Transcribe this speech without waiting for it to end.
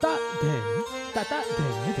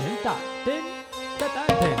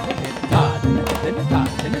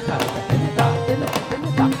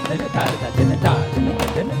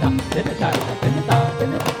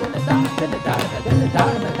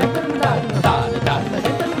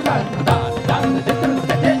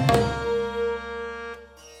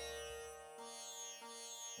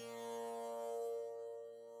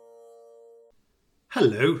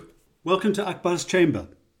Hello, welcome to Akbar's Chamber.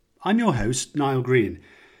 I'm your host, Niall Green,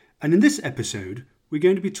 and in this episode we're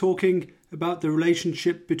going to be talking about the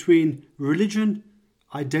relationship between religion,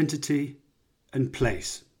 identity and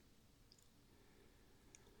place.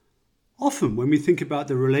 Often when we think about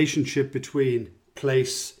the relationship between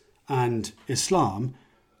place and Islam,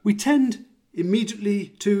 we tend immediately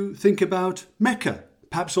to think about Mecca,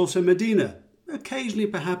 perhaps also Medina, occasionally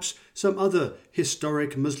perhaps some other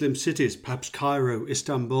historic Muslim cities, perhaps Cairo,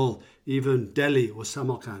 Istanbul, even Delhi or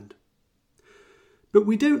Samarkand. But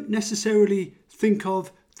we don't necessarily think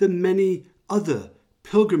of the many other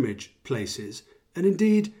pilgrimage places, and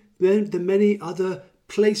indeed the many other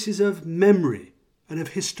places of memory and of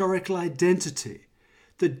historical identity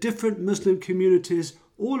that different Muslim communities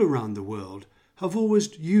all around the world have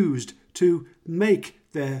always used to make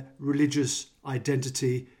their religious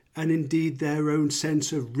identity and indeed their own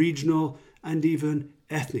sense of regional and even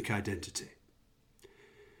ethnic identity.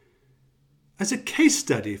 As a case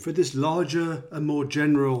study for this larger and more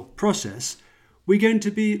general process, we're going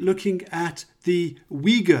to be looking at the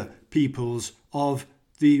Uyghur peoples of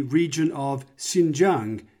the region of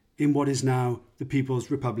Xinjiang in what is now the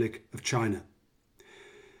People's Republic of China.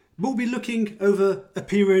 We'll be looking over a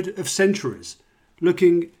period of centuries,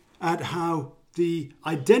 looking at how the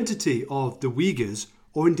identity of the Uyghurs,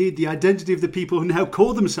 or indeed the identity of the people who now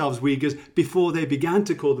call themselves Uyghurs before they began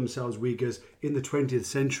to call themselves Uyghurs in the 20th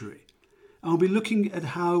century. And we'll be looking at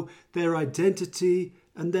how their identity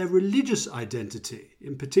and their religious identity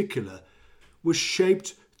in particular was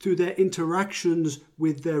shaped through their interactions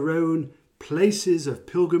with their own places of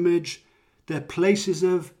pilgrimage, their places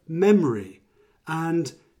of memory,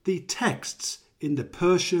 and the texts in the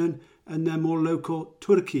Persian and their more local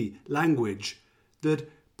Turki language that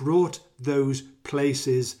brought those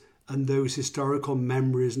places and those historical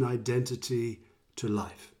memories and identity to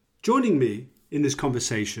life. Joining me in this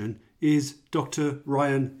conversation is Dr.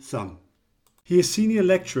 Ryan Thum. He is Senior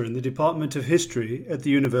Lecturer in the Department of History at the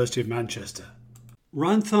University of Manchester.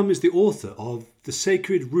 Ryan Thum is the author of The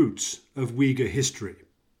Sacred Roots of Uyghur History,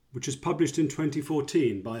 which was published in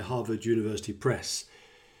 2014 by Harvard University Press.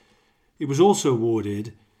 It was also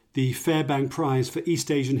awarded the Fairbank Prize for East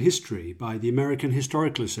Asian History by the American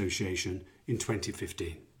Historical Association in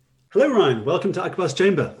 2015. Hello, Ryan. Welcome to Akbar's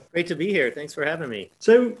Chamber. Great to be here. Thanks for having me.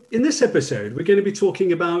 So in this episode, we're going to be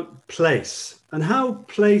talking about place and how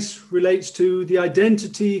place relates to the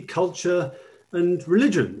identity, culture, and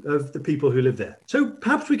religion of the people who live there. So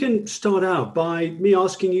perhaps we can start out by me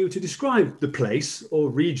asking you to describe the place or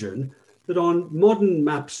region that on modern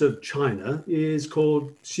maps of China is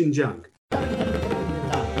called Xinjiang.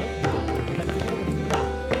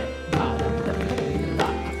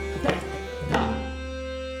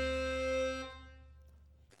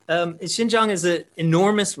 Xinjiang is an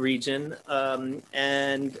enormous region,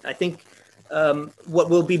 and I think what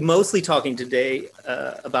we'll be mostly talking today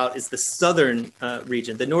about is the southern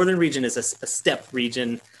region. The northern region is a steppe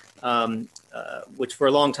region, which for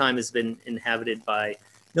a long time has been inhabited by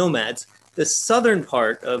nomads. The southern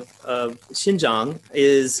part of Xinjiang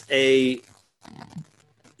is a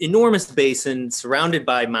enormous basin surrounded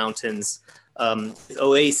by mountains,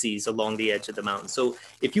 oases along the edge of the mountain. So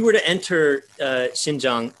if you were to enter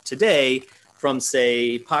Xinjiang today from,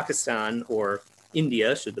 say, Pakistan or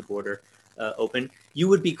India, should the border open, you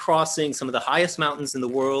would be crossing some of the highest mountains in the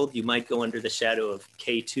world. You might go under the shadow of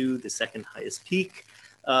K2, the second highest peak.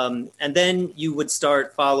 And then you would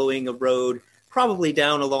start following a road, probably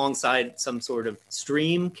down alongside some sort of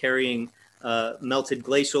stream carrying melted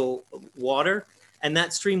glacial water. And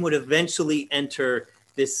that stream would eventually enter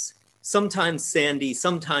this sometimes sandy,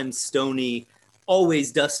 sometimes stony,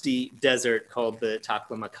 always dusty desert called the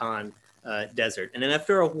Taklamakan Desert. And then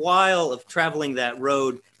after a while of traveling that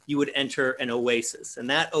road, you would enter an oasis. And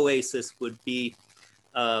that oasis would be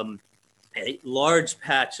a large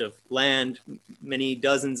patch of land, many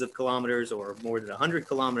dozens of kilometers or more than 100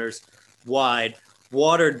 kilometers wide,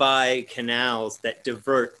 watered by canals that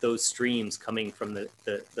divert those streams coming from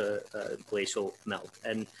the glacial melt.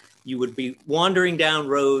 And you would be wandering down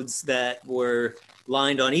roads that were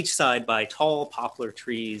lined on each side by tall poplar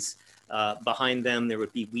trees. Behind them, there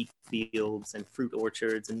would be wheat fields and fruit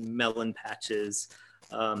orchards and melon patches.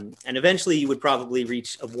 And eventually you would probably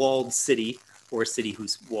reach a walled city, or a city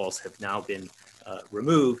whose walls have now been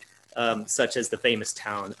removed, such as the famous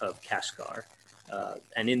town of Kashgar.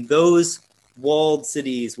 And in those walled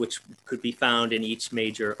cities, which could be found in each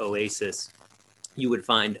major oasis, you would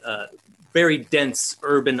find very dense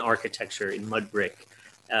urban architecture in mud brick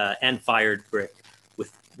and fired brick,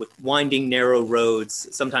 with winding narrow roads,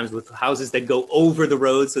 sometimes with houses that go over the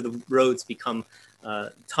roads, so the roads become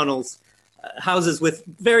tunnels. Houses with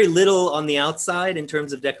very little on the outside in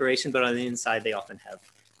terms of decoration, but on the inside they often have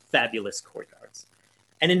fabulous courtyards.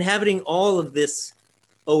 And inhabiting all of this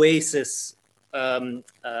oasis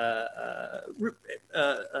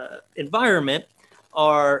environment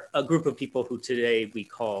are a group of people who today we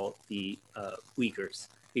call the Uyghurs,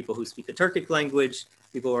 people who speak the Turkic language,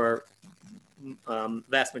 people who are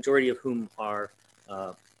vast majority of whom are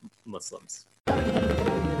Muslims.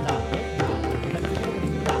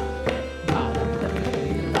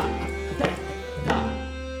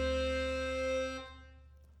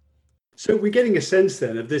 So we're getting a sense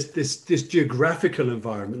then of this geographical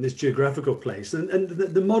environment, this geographical place, and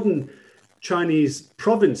the modern Chinese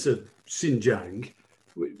province of Xinjiang,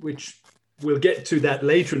 which we'll get to that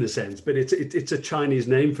later in a sense, but it's a Chinese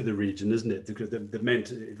name for the region, isn't it? Because that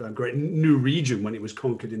meant a great new region when it was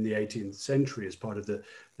conquered in the 18th century as part of the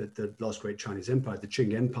last great Chinese empire, the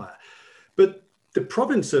Qing Empire. But the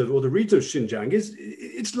province of, or the region of Xinjiang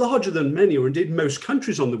it's larger than many, or indeed most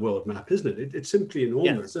countries on the world map, isn't it? It's simply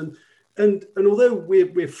enormous. Yeah. And although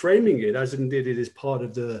we're framing it as indeed it is part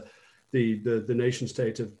of the nation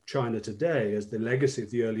state of China today as the legacy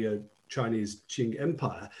of the earlier Chinese Qing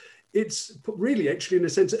Empire, it's really actually in a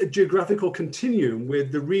sense a geographical continuum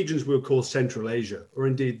with the regions we'll call Central Asia, or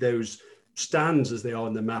indeed those stands as they are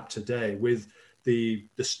on the map today, with the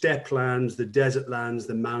steppe lands, the desert lands,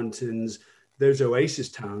 the mountains, those oasis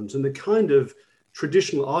towns, and the kind of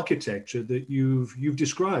traditional architecture that you've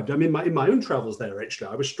described. I mean, in my own travels there, actually,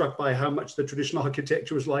 I was struck by how much the traditional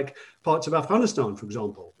architecture was like parts of Afghanistan, for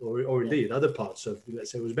example, or indeed other parts of,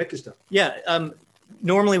 let's say, Uzbekistan. Yeah.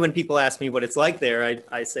 Normally, when people ask me what it's like there,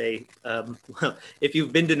 I say, well, if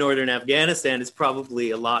you've been to northern Afghanistan, it's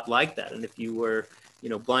probably a lot like that. And if you were,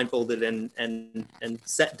 blindfolded and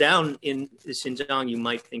set down in Xinjiang, you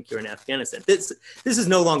might think you're in Afghanistan. This is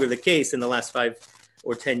no longer the case. In the last 5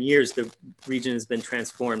 or 10 years, the region has been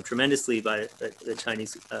transformed tremendously by the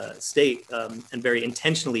Chinese state, and very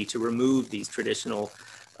intentionally to remove these traditional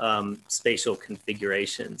spatial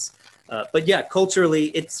configurations. But yeah, culturally,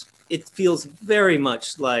 it feels very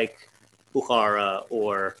much like Bukhara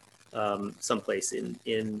or someplace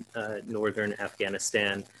in northern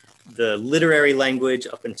Afghanistan. The literary language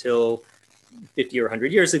up until 50 or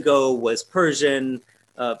 100 years ago was Persian.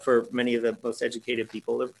 For many of the most educated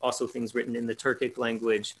people, there are also things written in the Turkic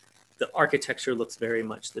language. The architecture looks very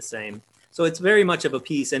much the same. So it's very much of a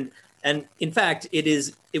piece. And in fact,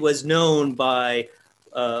 it was known by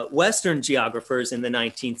Western geographers in the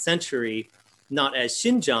 19th century, not as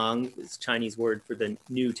Xinjiang, this Chinese word for the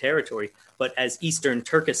new territory, but as Eastern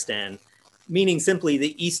Turkestan, meaning simply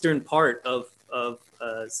the eastern part of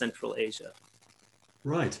Central Asia.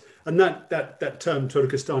 Right. And that term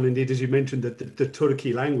Turkestan, indeed, as you mentioned, that the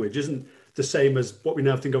Turki language isn't the same as what we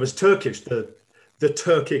now think of as Turkish, the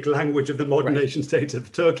Turkic language of the modern nation state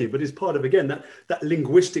of Turkey, but it's part of, again, that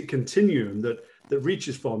linguistic continuum that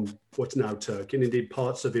reaches from what's now Turkey and indeed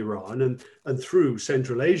parts of Iran and through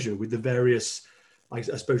Central Asia with the various, I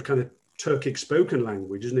suppose, kind of Turkic spoken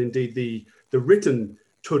languages, and indeed the written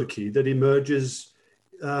Turki that emerges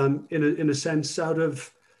in a sense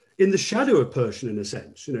in the shadow of Persian, in a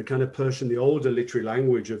sense, kind of Persian, the older literary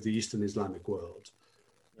language of the Eastern Islamic world.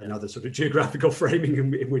 Another sort of geographical framing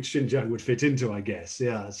in which Xinjiang would fit into, I guess.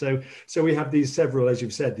 Yeah. So we have these several, as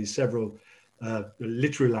you've said,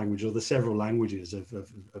 literary languages, or the several languages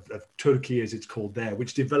of Turkey, as it's called there,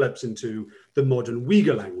 which develops into the modern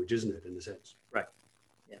Uyghur language, isn't it, in a sense? Right.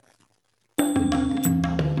 Yeah.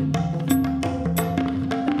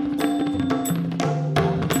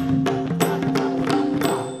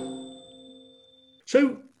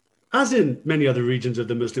 So, as in many other regions of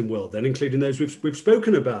the Muslim world, then, including those we've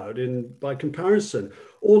spoken about, by comparison,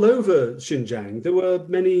 all over Xinjiang, there were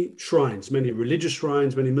many shrines, many religious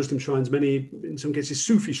shrines, many Muslim shrines, many, in some cases,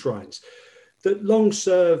 Sufi shrines, that long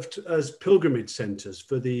served as pilgrimage centers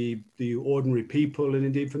for the ordinary people and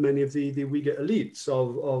indeed for many of the Uyghur elites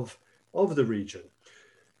of the region.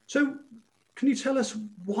 So, can you tell us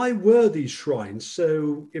why were these shrines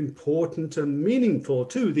so important and meaningful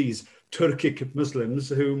to these Turkic Muslims,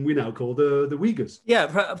 whom we now call the Uyghurs? Yeah,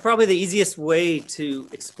 probably the easiest way to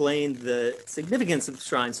explain the significance of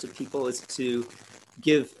shrines to people is to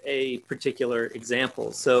give a particular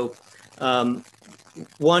example. So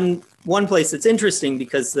one place that's interesting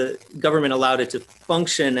because the government allowed it to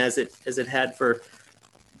function as it had for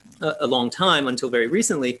a long time until very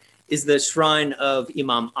recently is the shrine of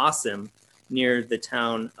Imam Asim near the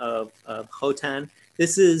town of Khotan.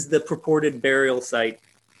 This is the purported burial site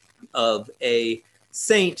of a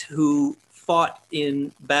saint who fought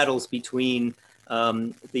in battles between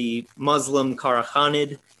the Muslim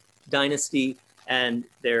Karakhanid dynasty and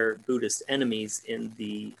their Buddhist enemies in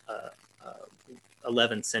the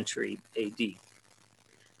 11th century AD.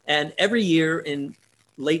 And every year in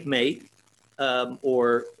late May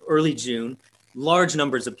or early June, large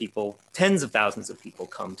numbers of people, tens of thousands of people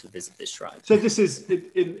come to visit this shrine. So this is,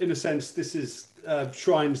 in a sense, this is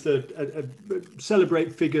shrines that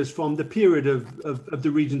celebrate figures from the period of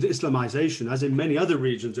the region's Islamization, as in many other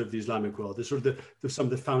regions of the Islamic world. The sort of some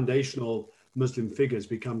of the foundational Muslim figures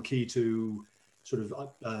become key to sort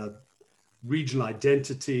of regional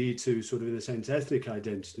identity, to sort of, in a sense, ethnic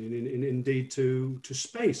identity, and indeed to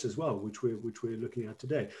space as well, which we're looking at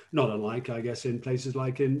today. Not unlike, I guess, in places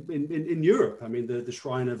like in Europe. I mean, the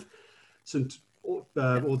shrine of St. or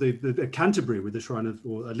the Canterbury with the shrine of,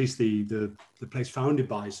 or at least the place founded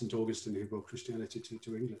by St. Augustine who brought Christianity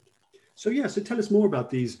to England. So yeah, so tell us more about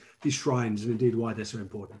these shrines and indeed why they're so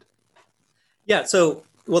important. Yeah, so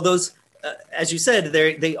well, those as you said,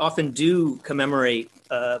 they often do commemorate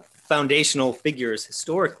foundational figures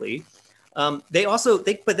historically. But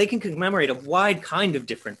they can commemorate a wide kind of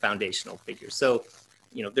different foundational figures. So,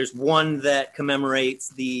 there's one that commemorates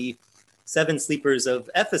the 7 sleepers of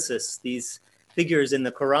Ephesus, these figures in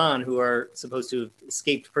the Quran who are supposed to have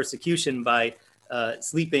escaped persecution by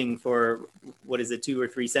sleeping for, 2 or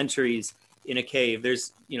 3 centuries in a cave.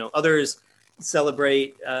 There's, others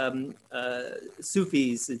celebrate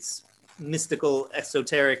Sufis, it's mystical,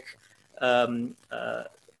 esoteric,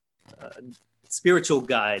 spiritual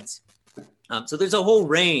guides. So there's a whole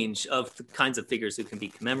range of the kinds of figures who can be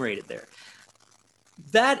commemorated there.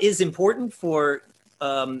 That is important for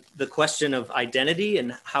the question of identity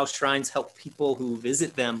and how shrines help people who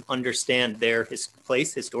visit them understand their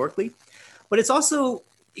place historically. But it's also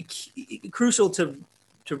crucial to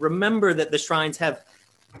remember that the shrines have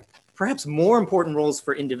perhaps more important roles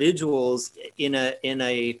for individuals in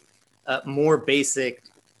a more basic,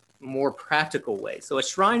 more practical way. So a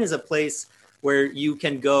shrine is a place where you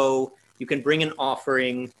can go, you can bring an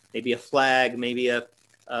offering, maybe a flag, maybe an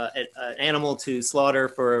animal to slaughter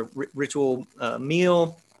for a ritual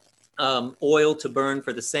meal, oil to burn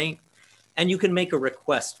for the saint, and you can make a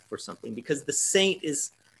request for something, because the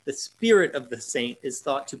spirit of the saint is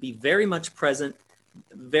thought to be very much present,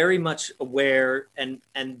 very much aware, and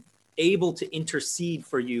able to intercede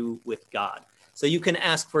for you with God. So you can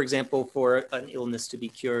ask, for example, for an illness to be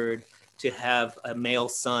cured, to have a male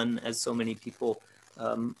son, as so many people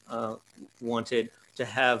wanted, to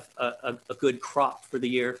have a good crop for the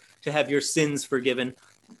year, to have your sins forgiven,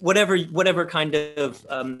 whatever kind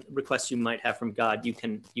of request you might have from God, you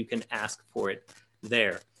can ask for it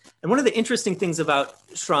there. And one of the interesting things about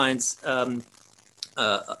shrines among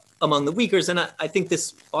the Uyghurs, and I think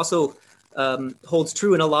this also holds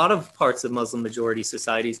true in a lot of parts of Muslim majority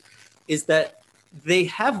societies, is that they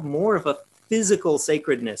have more of a physical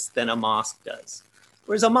sacredness than a mosque does.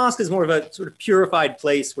 Whereas a mosque is more of a sort of purified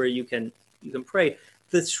place where you can pray.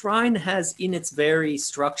 The shrine has in its very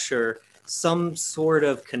structure some sort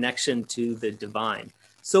of connection to the divine.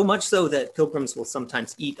 So much so that pilgrims will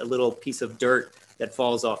sometimes eat a little piece of dirt that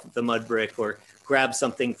falls off the mud brick, or grab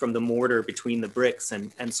something from the mortar between the bricks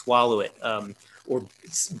and swallow it, or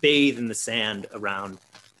bathe in the sand around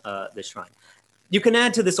the shrine. You can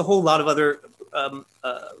add to this a whole lot of other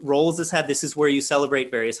roles this had. This is where you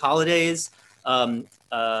celebrate various holidays.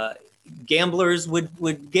 Gamblers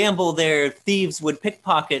would gamble there. Thieves would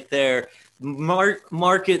pickpocket there.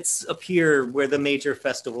 Markets appear where the major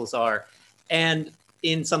festivals are. And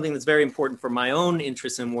in something that's very important for my own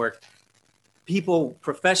interest and work,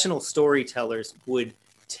 professional storytellers would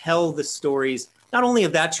tell the stories, not only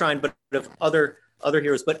of that shrine, but of other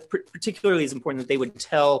heroes, but particularly is important that they would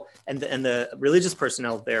tell, and the religious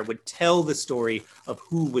personnel there would tell the story of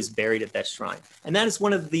who was buried at that shrine. And that is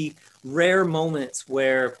one of the rare moments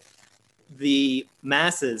where the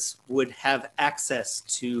masses would have access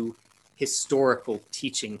to historical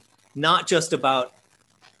teaching, not just about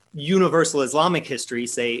universal Islamic history,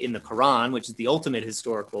 say in the Quran, which is the ultimate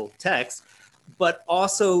historical text, but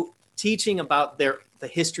also teaching about the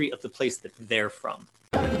history of the place that they're from.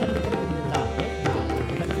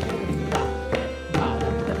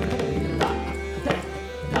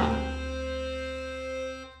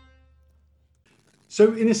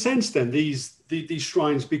 So in a sense then, these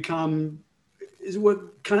shrines become, is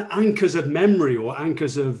what kind of anchors of memory or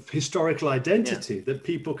anchors of historical identity that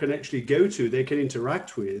people can actually go to, they can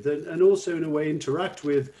interact with, and also in a way interact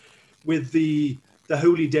with the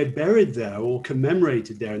holy dead buried there or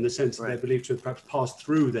commemorated there, in the sense that they're believed to have perhaps passed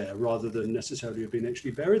through there rather than necessarily have been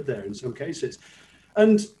actually buried there in some cases.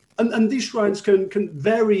 And these shrines can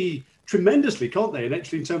vary tremendously, can't they? And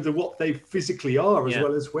actually in terms of what they physically are as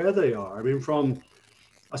well as where they are. I mean, from,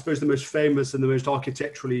 I suppose, the most famous and the most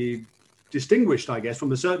architecturally distinguished, I guess,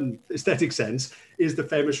 from a certain aesthetic sense, is the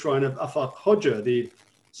famous shrine of Afaq Hoja, the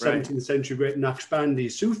 17th century great Naqshbandi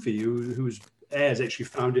Sufi, whose heirs actually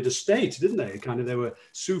founded a state, didn't they? Kind of, they were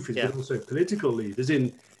Sufis, but also political leaders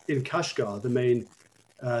in Kashgar,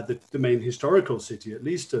 the main historical city, at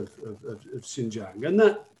least, of Xinjiang. And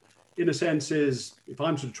that, in a sense, is, if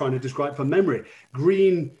I'm sort of trying to describe from memory,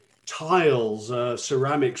 green tiles,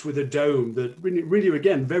 ceramics with a dome that really,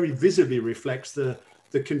 again, very visibly reflects the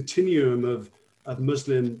continuum of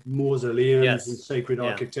Muslim mausoleums and sacred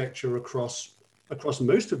architecture across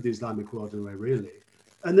most of the Islamic world, in a way, really.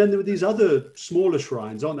 And then there were these other smaller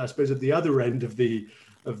shrines, aren't there? I suppose at the other end of the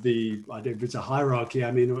I don't know if it's a hierarchy,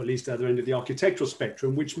 I mean, or at least the other end of the architectural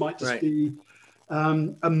spectrum, which might just be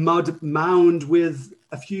a mud mound with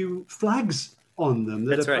a few flags on them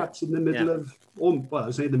that are perhaps in the middle of, or well, I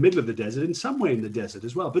was saying in the middle of the desert, in some way in the desert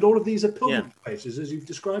as well. But all of these are pilgrimage places, as you've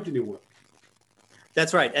described in your work.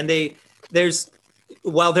 That's right. And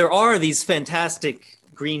while there are these fantastic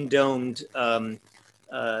green domed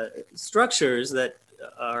structures that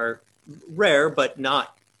are rare, but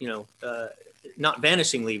not, not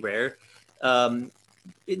vanishingly rare.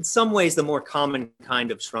 In some ways, the more common kind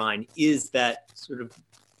of shrine is that sort of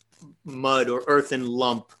mud or earthen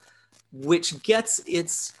lump, which gets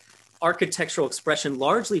its architectural expression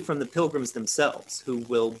largely from the pilgrims themselves, who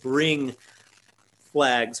will bring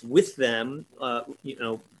flags with them,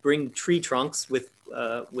 bring tree trunks with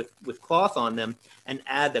cloth on them and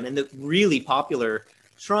add them. And the really popular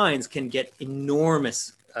shrines can get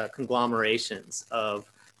enormous conglomerations of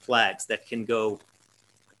flags that can go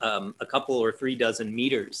a couple or 3 dozen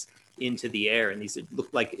meters into the air, and these look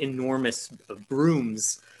like enormous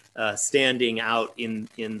brooms standing out in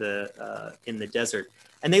the desert.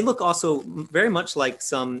 And they look also very much like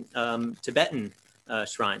some Tibetan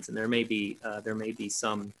shrines, and there may be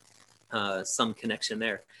some connection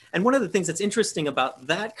there. And one of the things that's interesting about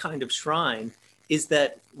that kind of shrine is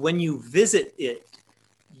that when you visit it,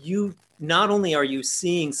 you not only are you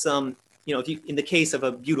seeing some, if you, in the case of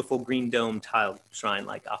a beautiful green dome tiled shrine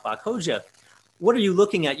like Afaq Hoja, what are you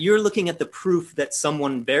looking at? You're looking at the proof that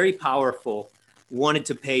someone very powerful wanted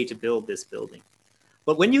to pay to build this building.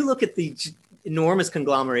 But when you look at the enormous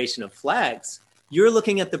conglomeration of flags, you're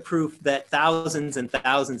looking at the proof that thousands and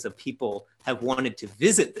thousands of people have wanted to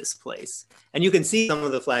visit this place. And you can see some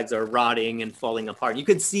of the flags are rotting and falling apart. You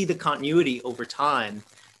can see the continuity over time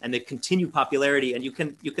and the continued popularity. And you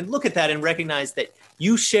can look at that and recognize that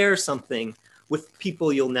you share something with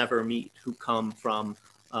people you'll never meet who come from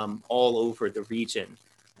all over the region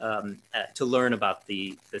to learn about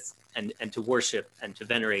this and to worship and to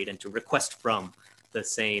venerate and to request from the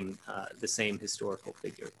same historical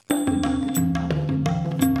figure.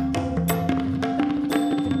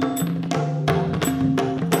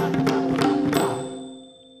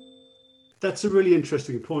 That's a really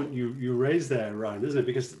interesting point you raised there, Ryan, isn't it?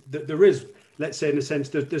 Because there is, let's say, in a sense,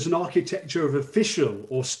 there's an architecture of official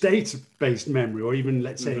or state-based memory, or even,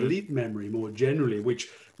 let's say, elite memory more generally, which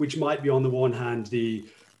might be, on the one hand, the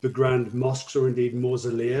grand mosques or indeed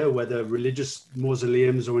mausolea, whether religious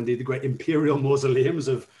mausoleums or indeed the great imperial mausoleums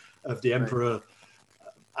of the Emperor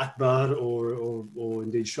Akbar or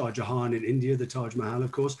indeed Shah Jahan in India, the Taj Mahal,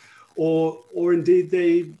 of course, or indeed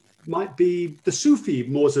they might be the Sufi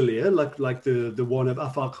mausolea, like the one of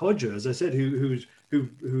Afaq Hoja, as I said,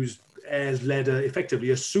 whose heirs led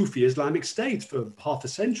effectively a Sufi Islamic state for half a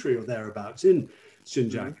century or thereabouts in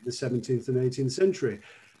Xinjiang, the 17th and 18th century,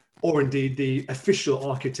 or indeed the official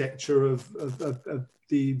architecture of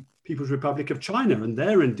the People's Republic of China, and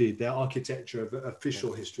their architecture of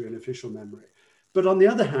official history and official memory. But on the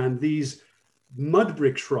other hand, these mud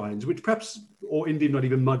brick shrines, which perhaps, or indeed not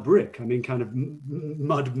even mud brick, I mean kind of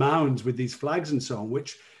mud mounds with these flags and so on,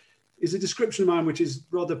 which is a description of mine which is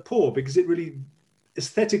rather poor because it really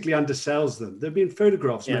aesthetically undersells them. There have been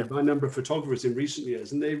photographs made by a number of photographers in recent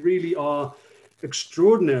years, and they really are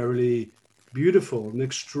extraordinarily beautiful and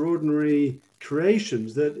extraordinary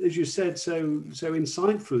creations that, as you said so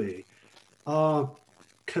insightfully, are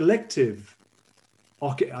collective,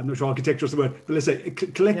 I'm not sure architectural is the word, but let's say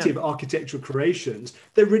collective architectural creations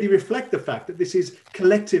that really reflect the fact that this is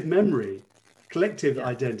collective memory collective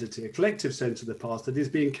identity, a collective sense of the past that is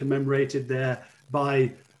being commemorated there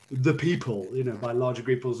by the people, by larger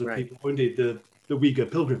groups of people, or indeed the Uyghur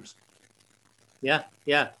pilgrims. Yeah,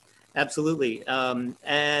 absolutely.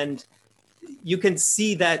 And you can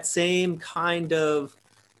see that same kind of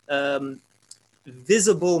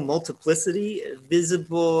visible multiplicity,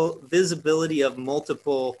 visibility of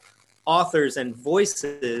multiple authors and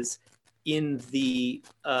voices in the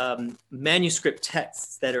manuscript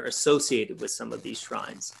texts that are associated with some of these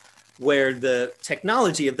shrines, where the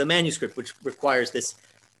technology of the manuscript, which requires this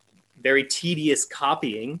very tedious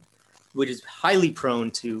copying, which is highly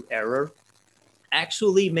prone to error,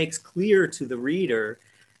 actually makes clear to the reader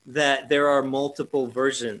that there are multiple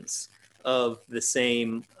versions of the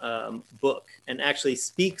same book, and actually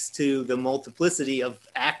speaks to the multiplicity of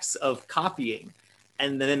acts of copying,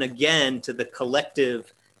 and then again to the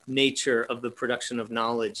collective nature of the production of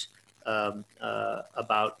knowledge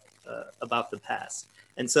about the past.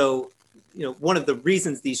 And so, one of the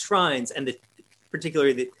reasons these shrines, and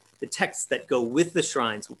particularly the texts that go with the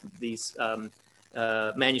shrines, these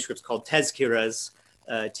manuscripts called tezkiras,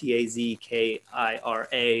 Tazkira,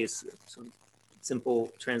 some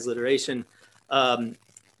simple transliteration.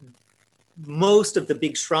 Most of the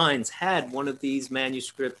big shrines had one of these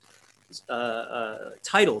manuscript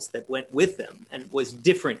titles that went with them, and was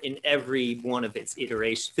different in every one of its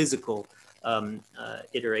physical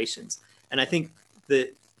iterations. And I think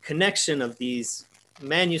the connection of these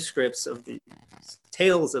manuscripts, of the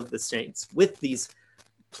tales of the saints, with these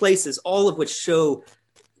places, all of which show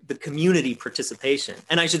the community participation.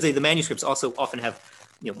 And I should say the manuscripts also often have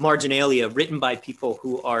marginalia written by people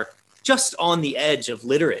who are just on the edge of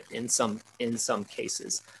literate in some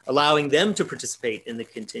cases, allowing them to participate in the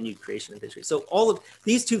continued creation of history. So all of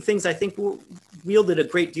these two things, I think, wielded a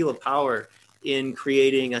great deal of power in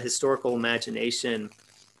creating a historical imagination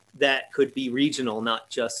that could be regional, not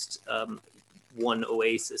just one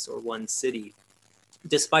oasis or one city,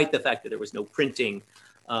 despite the fact that there was no printing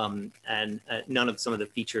and none of some of the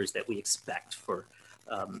features that we expect for,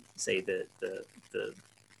 say, the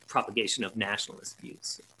propagation of nationalist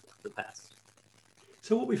views of the past.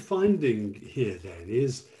 So what we're finding here then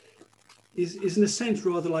is in a sense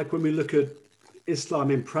rather like when we look at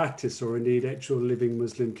Islam in practice, or indeed actual living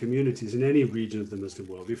Muslim communities in any region of the Muslim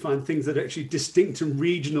world. We find things that are actually distinct and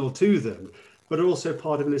regional to them, but are also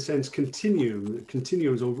part of, in a sense,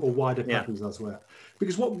 continuums or wider patterns elsewhere.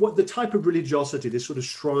 Because what the type of religiosity, this sort of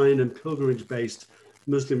shrine and pilgrimage-based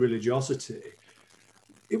Muslim religiosity,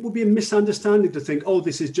 it would be a misunderstanding to think, oh,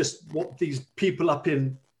 this is just what these people up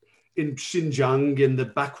in Xinjiang, in the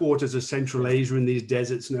backwaters of Central Asia, in these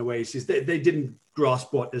deserts and oases, they didn't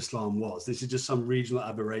grasp what Islam was. This is just some regional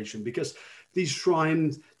aberration, because this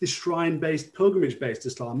shrine-based, pilgrimage-based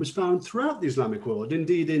Islam was found throughout the Islamic world.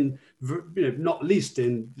 Indeed, not least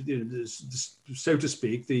in, so to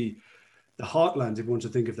speak, the heartlands, if you want to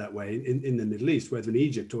think of that way, in the Middle East, whether in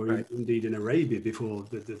Egypt or indeed in Arabia before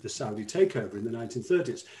the Saudi takeover in the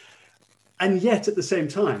 1930s. And yet, at the same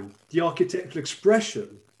time, the architectural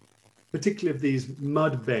expression, particularly of these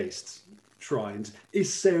mud-based shrines,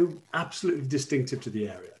 is so absolutely distinctive to the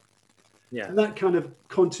area. Yeah. And that kind of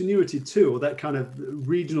continuity too, or that kind of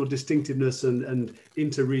regional distinctiveness and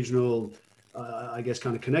inter-regional, I guess,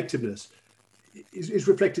 kind of connectiveness is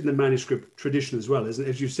reflected in the manuscript tradition as well.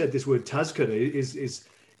 As you said, this word tazkira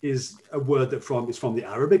is a word that is from the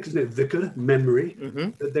Arabic, isn't it? Dhikr, memory,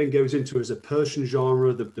 that then goes into as a Persian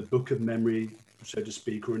genre, the book of memory, so to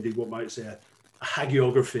speak, or indeed what might say a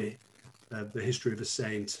hagiography, the history of a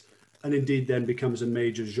saint, and indeed then becomes a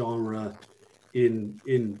major genre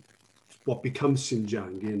in what becomes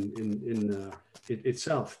Xinjiang in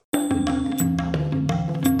itself.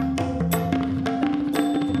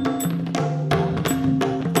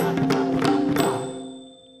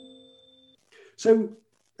 So,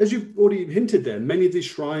 as you've already hinted there, many of these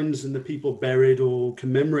shrines and the people buried or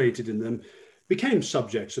commemorated in them became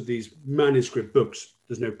subjects of these manuscript books.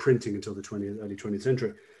 There's no printing until the early 20th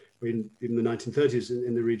century, or even the 1930s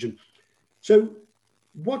in the region. So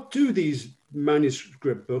what do these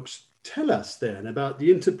manuscript books tell us then about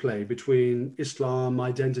the interplay between Islam,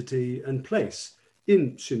 identity, and place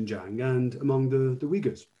in Xinjiang and among the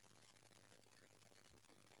Uyghurs?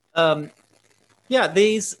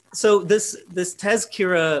 This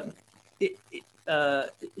tezkira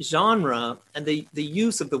genre and the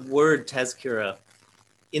use of the word tezkira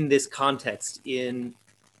in this context in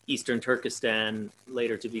Eastern Turkestan,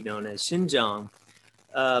 later to be known as Xinjiang,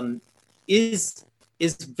 is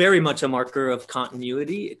very much a marker of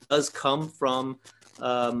continuity. It does come from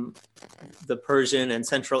the Persian and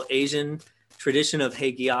Central Asian tradition of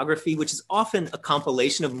hagiography, which is often a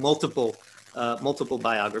compilation of multiple multiple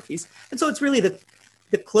biographies. And so it's really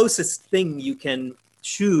the closest thing you can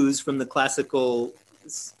choose from the classical,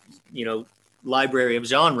 library of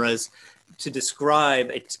genres to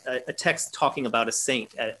describe a text talking about a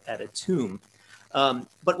saint at a tomb.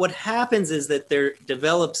 But what happens is that there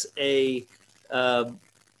develops a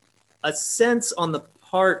sense on the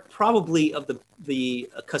part probably of the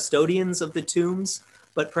custodians of the tombs,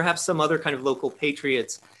 but perhaps some other kind of local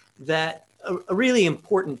patriots, that a really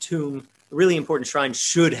important tomb, a really important shrine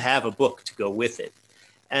should have a book to go with it.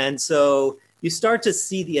 And so you start to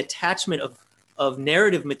see the attachment of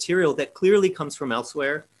narrative material that clearly comes from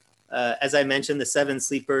elsewhere. As I mentioned, the Seven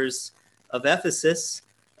Sleepers of Ephesus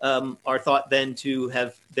are thought then to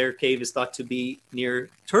have, their cave is thought to be near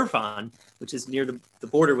Turfan, which is near the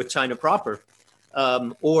border with China proper.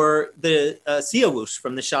 Or the Siavush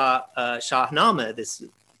from the Shahnameh, this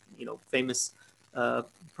famous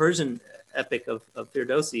Persian epic of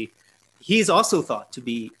Ferdowsi. He's also thought to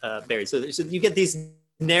be buried. So you get these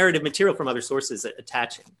narrative material from other sources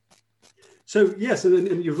attaching. So yes,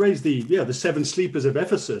 and you've raised the Seven Sleepers of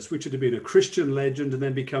Ephesus, which had been a Christian legend and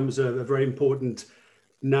then becomes a very important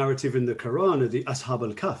narrative in the Quran, the Ashab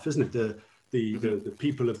al-Kahf, isn't it? The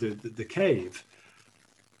people of the cave.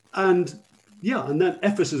 And that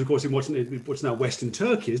Ephesus, of course, in what's now Western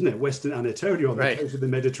Turkey, isn't it? Western Anatolia on the coast of the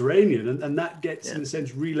Mediterranean, and that gets in a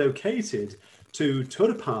sense relocated to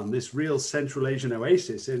Turpan, this real Central Asian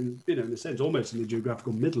oasis, in a sense, almost in the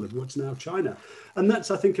geographical middle of what's now China. And that's,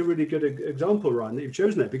 I think, a really good example, Ryan, that you've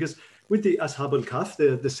chosen there, because with the Ashab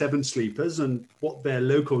al-Kahf, the Seven Sleepers, and what their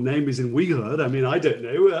local name is in Uyghur, I mean, I don't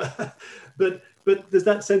know, but there's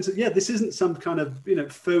that sense of, this isn't some kind of,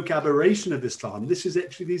 folk aberration of Islam. This is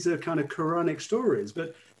actually, these are kind of Quranic stories,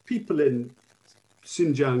 but people in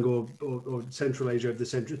Xinjiang or Central Asia of the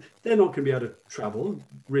century, they're not going to be able to travel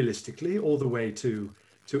realistically all the way to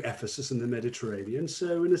Ephesus and the Mediterranean.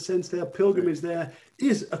 So in a sense, their pilgrimage there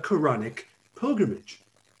is a Quranic pilgrimage.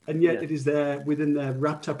 And yet it is there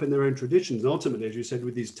wrapped up in their own traditions. And ultimately, as you said,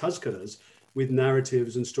 with these tazkaras, with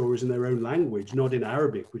narratives and stories in their own language, not in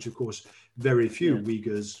Arabic, which of course very few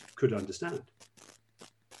Uyghurs could understand.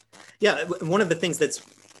 Yeah, one of the things that's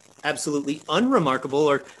absolutely unremarkable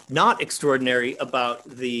or not extraordinary about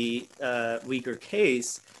the Uyghur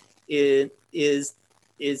case is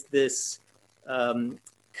this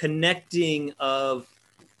connecting of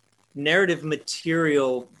narrative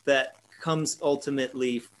material that comes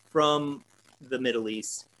ultimately from the Middle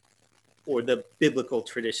East or the biblical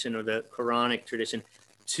tradition or the Quranic tradition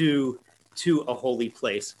to a holy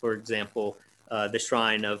place. For example, the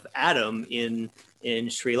shrine of Adam in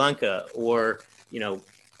Sri Lanka, or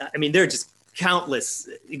there are just countless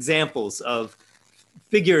examples of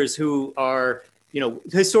figures who are,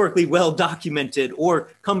 historically well documented or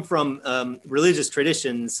come from religious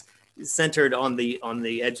traditions centered on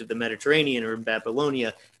the edge of the Mediterranean or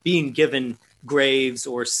Babylonia, being given graves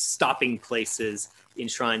or stopping places in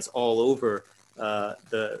shrines all over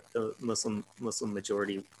the Muslim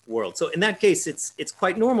majority world. So in that case, it's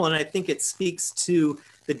quite normal, and I think it speaks to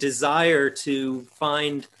the desire to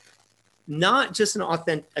find not just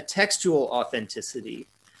a textual authenticity,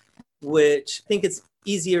 which I think it's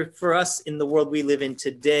easier for us in the world we live in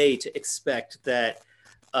today to expect that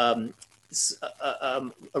a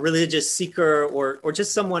religious seeker or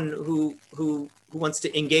just someone who wants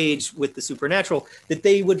to engage with the supernatural, that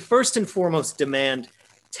they would first and foremost demand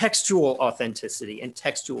textual authenticity and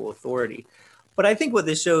textual authority. But I think what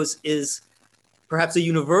this shows is perhaps a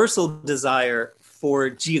universal desire for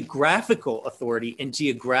geographical authority and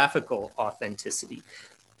geographical authenticity.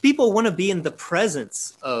 People want to be in the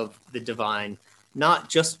presence of the divine, not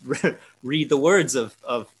just read the words of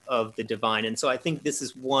the divine. And so I think this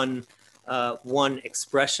is one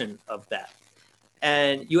expression of that.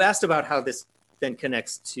 And you asked about how this then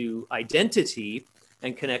connects to identity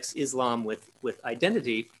and connects Islam with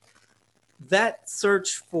identity. That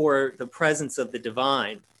search for the presence of the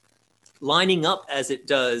divine, lining up as it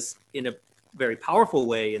does in a very powerful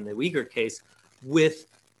way in the Uyghur case with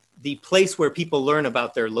the place where people learn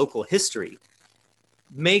about their local history,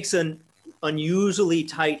 makes an unusually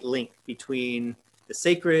tight link between the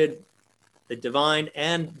sacred, the divine,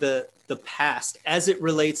 and the past as it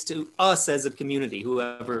relates to us as a community,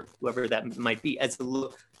 whoever that might be, as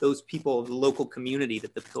those people of the local community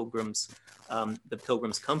that the pilgrims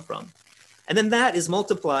come from. And then that is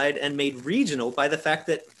multiplied and made regional by the fact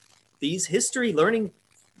that these history learning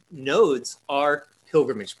nodes are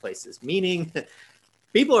pilgrimage places, meaning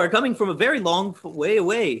people are coming from a very long way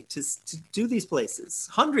away to do these places,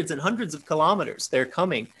 hundreds and hundreds of kilometers. They're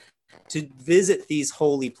coming to visit these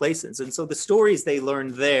holy places. And so the stories they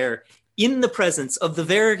learn there in the presence of the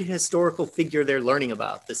very historical figure they're learning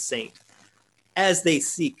about, the saint, as they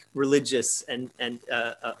seek religious and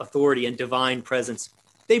authority and divine presence.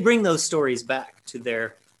 They bring those stories back to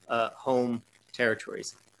their home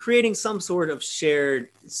territories, creating some sort of shared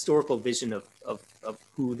historical vision of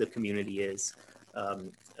who the community is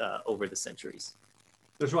over the centuries.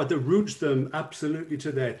 That's right. That roots them absolutely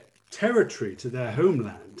to their territory, to their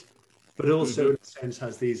homeland, but also in a sense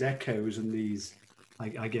has these echoes and these,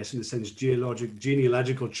 I guess, in a sense,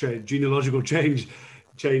 genealogical change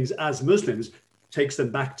as Muslims takes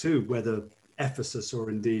them back to whether Ephesus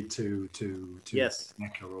or indeed to yes.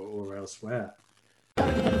 Mecca or elsewhere.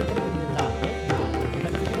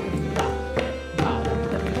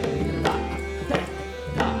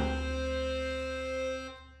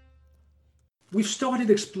 We've started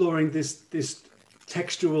exploring this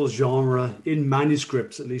textual genre in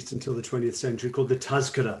manuscripts, at least until the 20th century, called the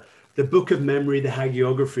Tazkira, the book of memory, the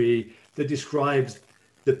hagiography that describes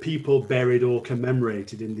the people buried or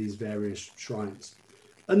commemorated in these various shrines.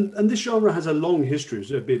 And this genre has a long history,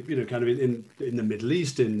 so a bit, kind of in the Middle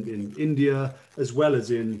East, in India, as well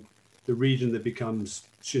as in the region that becomes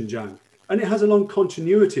Xinjiang. And it has a long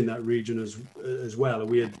continuity in that region as well.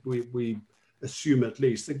 We assume, at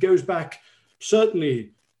least, it goes back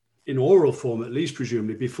certainly in oral form, at least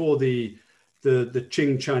presumably, before the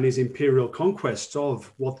Qing Chinese imperial conquests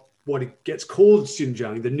of what it gets called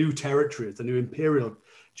Xinjiang, the new territories, the new imperial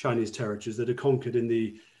Chinese territories that are conquered in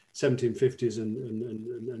the 1750s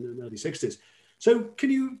and early 60s. So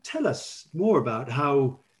can you tell us more about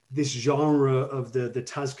how this genre of the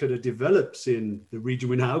Tazkira develops in the region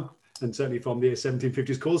we now, and certainly from the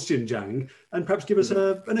 1750s, called Xinjiang, and perhaps give us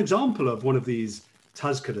an example of one of these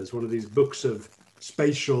Tazkiras, one of these books of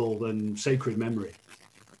spatial and sacred memory?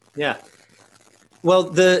 Yeah. Well,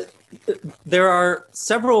 there are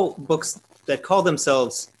several books that call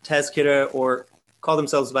themselves Tazkira or call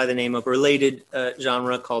themselves by the name of a related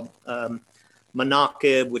genre called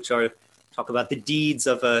Manaqib, which talk about the deeds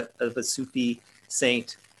of a Sufi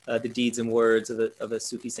saint, the deeds and words of a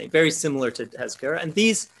Sufi saint, very similar to Tazkira. And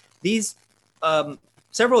these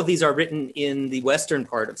several of these are written in the western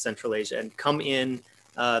part of Central Asia and come in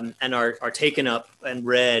and are taken up and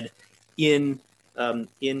read in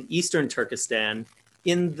Eastern Turkestan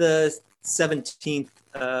in the 17th,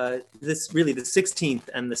 the 16th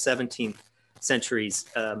and the 17th centuries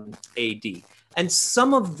AD. And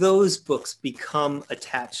some of those books become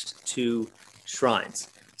attached to shrines.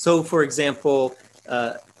 So, for example,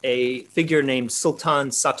 a figure named Sultan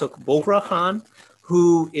Satuk Bohra Khan,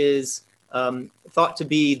 who is thought to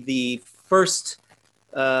be the first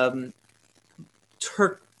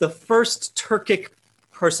Turkic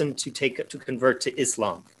person to convert to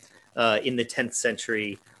Islam in the 10th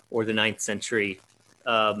century or the 9th century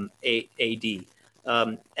AD.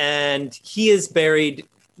 And he is buried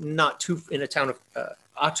in a town of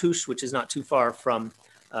Atush, which is not too far from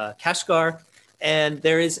Kashgar. And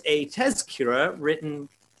there is a tezkira written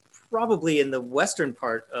probably in the western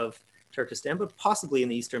part of Turkestan, but possibly in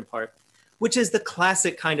the eastern part, which is the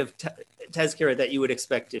classic kind of tezkira that you would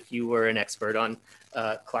expect if you were an expert on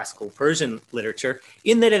classical Persian literature,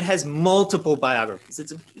 in that it has multiple biographies.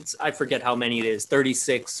 It's I forget how many it is,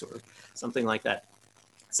 36 or something like that,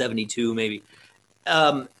 72 maybe.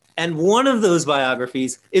 And one of those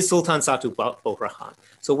biographies is Sultan Satuk Bohra Khan.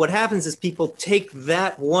 So what happens is people take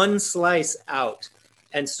that one slice out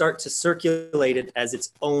and start to circulate it as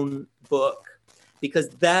its own book, because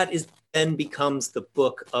that then becomes the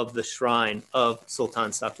book of the shrine of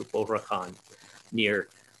Sultan Satuk Bohra Khan near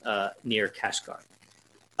Kashgar.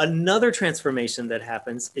 Another transformation that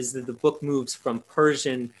happens is that the book moves from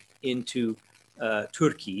Persian into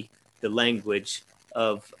Turki, the language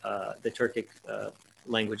of the Turkic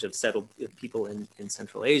language of settled people in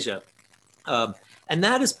Central Asia. And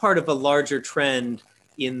that is part of a larger trend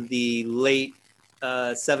in the late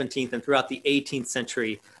 17th and throughout the 18th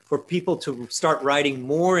century for people to start writing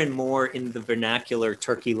more and more in the vernacular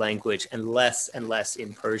Turki language and less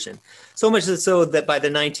in Persian. So much so that by the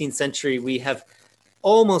 19th century, we have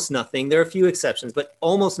almost nothing, there are a few exceptions, but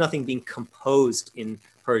almost nothing being composed in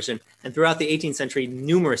Persian. And throughout the 18th century,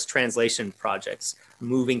 numerous translation projects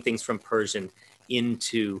moving things from Persian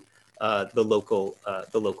into the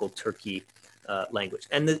local Turki language.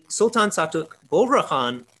 And the Sultan Satuk Bohra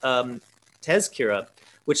Khan tezkira,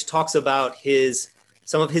 which talks about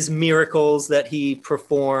some of his miracles that he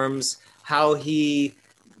performs, how he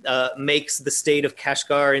makes the state of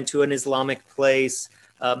Kashgar into an Islamic place,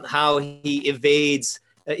 how he evades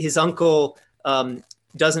his uncle,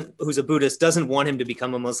 who's a Buddhist, doesn't want him to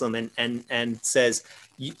become a Muslim, and says,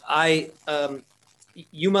 you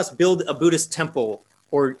must build a Buddhist temple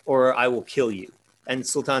or I will kill you. And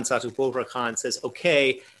Sultan Satu Bobra Khan says,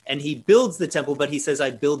 okay. And he builds the temple, but he says,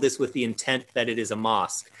 I build this with the intent that it is a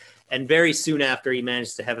mosque. And very soon after, he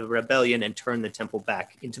managed to have a rebellion and turn the temple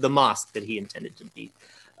back into the mosque that he intended to be.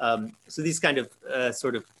 So these kind of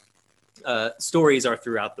stories are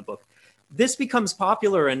throughout the book. This becomes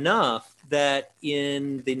popular enough that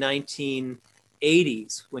in the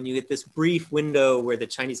 1980s, when you get this brief window where the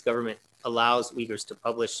Chinese government allows Uyghurs to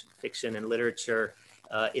publish fiction and literature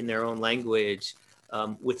in their own language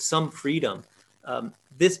with some freedom,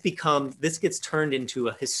 this gets turned into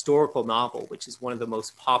a historical novel, which is one of the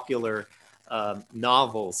most popular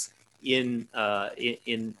novels in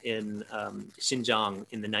Xinjiang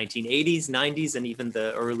in the 1980s, 90s, and even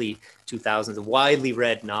the early 2000s. A widely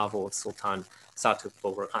read novel of Sultan Satu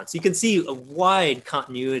Bobra Khan. So you can see a wide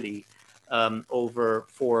continuity over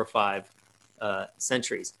 4 or 5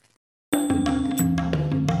 centuries.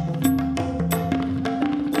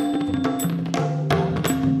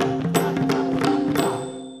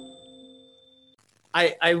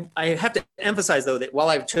 I have to emphasize, though, that while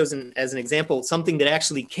I've chosen as an example something that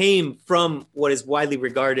actually came from what is widely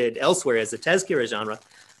regarded elsewhere as the Tezkira genre,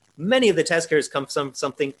 many of the Tezkiras come from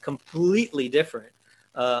something completely different.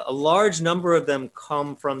 A large number of them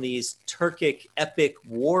come from these Turkic epic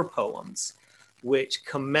war poems, which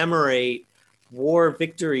commemorate war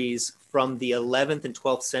victories from the 11th and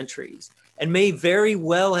 12th centuries, and may very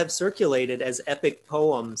well have circulated as epic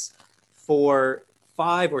poems for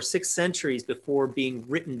 5 or 6 centuries before being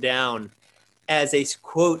written down as a,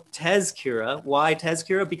 quote, Tezkira. Why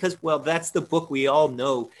Tezkira? Because, well, that's the book we all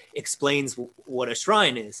know explains what a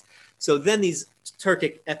shrine is. So then these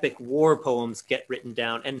Turkic epic war poems get written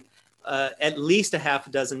down, and at least a half a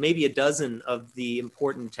dozen, maybe a dozen of the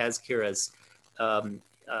important Tezkiras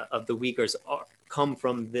of the Uyghurs come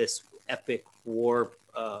from this epic war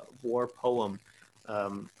poem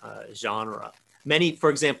genre. Many, for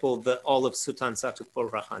example, all of Sultan Satu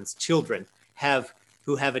Bobra Khan's children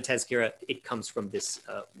who have a Tezkira. It comes from this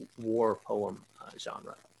war poem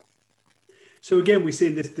genre. So again, we see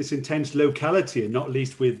this intense locality, and not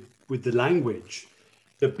least with the language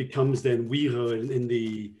that becomes then Uyghur in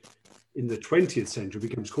the 20th century,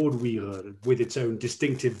 becomes called Uyghur with its own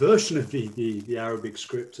distinctive version of the Arabic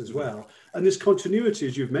script as well. And this continuity,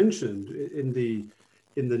 as you've mentioned, in the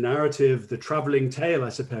narrative, the traveling tale, I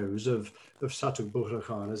suppose, of Satu Bobra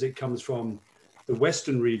Khan, as it comes from the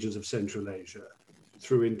western regions of Central Asia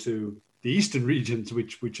through into the eastern regions,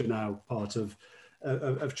 which are now part of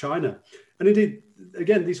China. And indeed,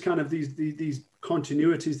 again, these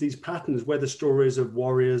continuities, these patterns, whether stories of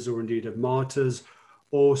warriors or indeed of martyrs,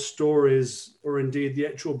 or stories, or indeed the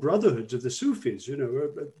actual brotherhoods of the Sufis,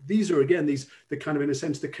 these are again the kind of, in a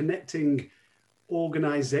sense, the connecting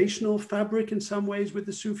organizational fabric in some ways with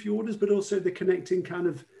the Sufi orders, but also the connecting kind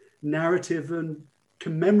of narrative and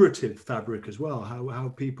commemorative fabric as well, how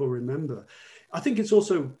people remember. I think it's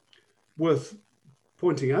also worth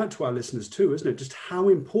pointing out to our listeners too, isn't it, just how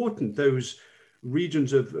important those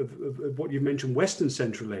regions of what you mentioned, Western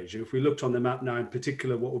Central Asia, if we looked on the map now, in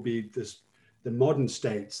particular, what would be the modern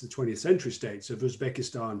states, the 20th century states of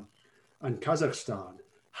Uzbekistan and Kazakhstan,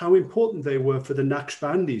 how important they were for the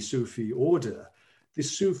Naqshbandi Sufi order.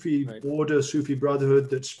 This Sufi order, Sufi brotherhood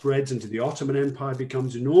that spreads into the Ottoman Empire,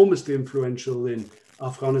 becomes enormously influential in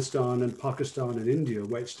Afghanistan and Pakistan and India,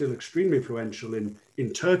 where it's still extremely influential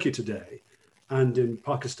in Turkey today, and in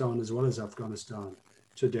Pakistan as well as Afghanistan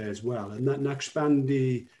today as well. And that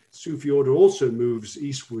Naqshbandi Sufi order also moves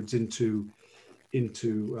eastwards into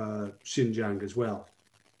Xinjiang as well.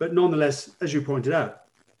 But nonetheless, as you pointed out,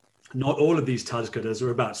 not all of these Tazkiras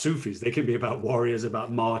are about Sufis. They can be about warriors, about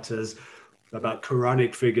martyrs, about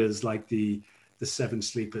Quranic figures like the 7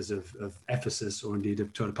 sleepers of Ephesus, or indeed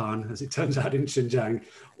of Turpan, as it turns out in Xinjiang,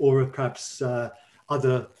 or perhaps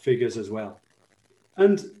other figures as well.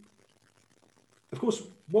 And of course,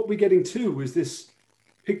 what we're getting to is this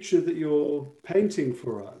picture that you're painting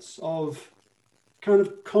for us of kind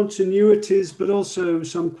of continuities, but also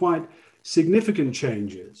some quite significant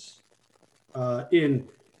changes in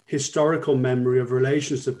historical memory of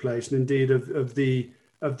relations to place, and indeed of the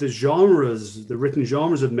genres, the written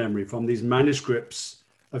genres of memory, from these manuscripts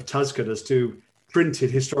of Tazkiras to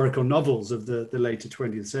printed historical novels of the later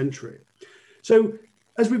 20th century. So,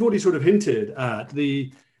 as we've already sort of hinted at,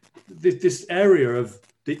 this area of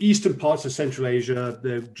the eastern parts of Central Asia,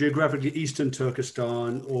 the geographically eastern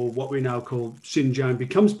Turkestan, or what we now call Xinjiang,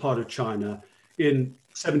 becomes part of China in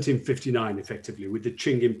 1759, effectively, with the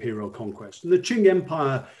Qing imperial conquest. And the Qing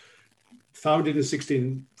Empire, founded in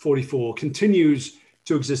 1644, continues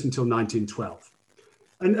to exist until 1912.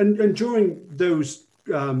 And during those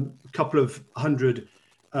couple of hundred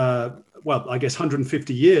well, I guess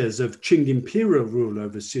 150 years of Qing imperial rule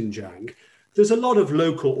over Xinjiang, there's a lot of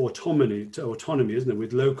local autonomy, isn't there,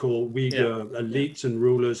 with local Uyghur elites and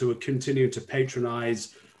rulers who are continuing to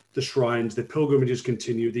patronize the shrines, the pilgrimages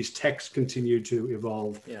continue, these texts continue to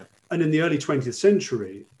evolve. Yeah. And in the early 20th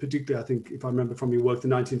century, particularly, I think, if I remember from your work, the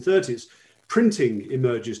 1930s, printing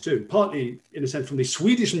emerges too, partly, in a sense, from the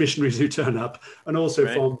Swedish missionaries who turn up, and also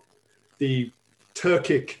from the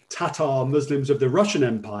Turkic Tatar Muslims of the Russian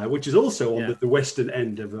Empire, which is also on the western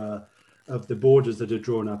end of the borders that are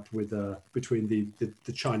drawn up with between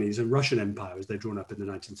the Chinese and Russian empires. They're drawn up in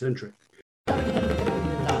the 19th century.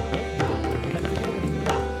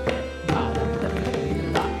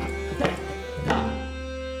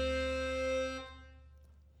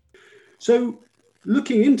 So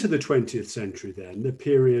looking into the 20th century then, the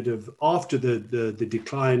period of after the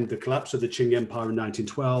decline, the collapse of the Qing Empire in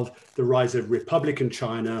 1912, the rise of Republican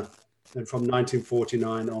China, and from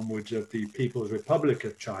 1949 onwards of the People's Republic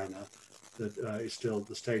of China, that is still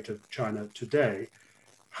the state of China today.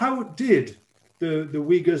 How did the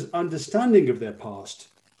Uyghurs' understanding of their past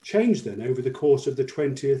change then over the course of the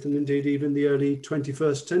 20th and indeed even the early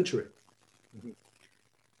 21st century?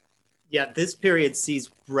 Yeah, this period sees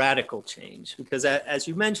radical change because, as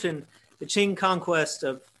you mentioned, the Qing conquest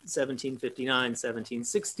of 1759,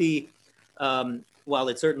 1760, while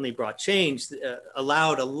it certainly brought change,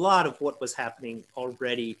 allowed a lot of what was happening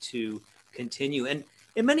already to continue. And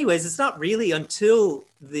in many ways, it's not really until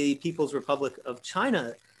the People's Republic of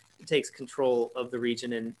China takes control of the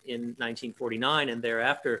region in 1949 and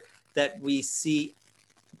thereafter that we see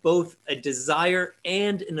both a desire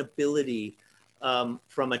and an ability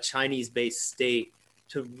from a Chinese-based state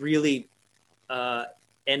to really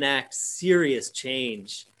enact serious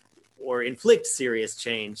change or inflict serious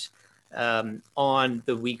change on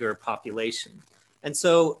the Uyghur population. And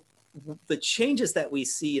so the changes that we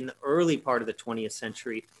see in the early part of the 20th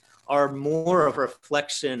century are more of a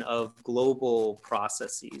reflection of global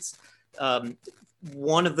processes.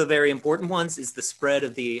 One of the very important ones is the spread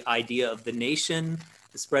of the idea of the nation,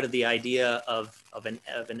 the spread of the idea of an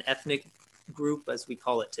ethnic group, as we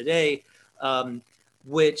call it today,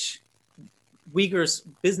 which Uyghurs,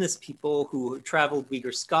 business people who traveled,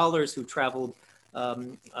 Uyghur scholars who traveled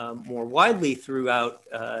more widely throughout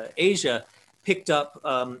Asia, picked up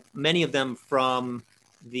many of them from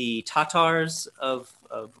the Tatars of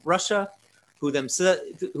Russia, who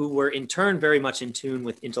were in turn very much in tune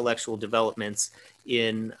with intellectual developments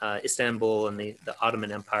in Istanbul and the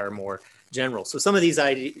Ottoman Empire more general. So some of these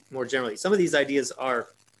ideas, more generally, some of these ideas are,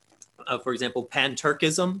 for example,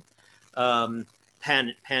 pan-Turkism,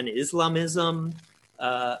 pan-Islamism,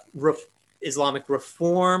 Islamic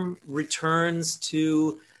reform, returns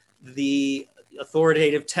to the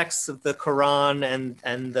authoritative texts of the Quran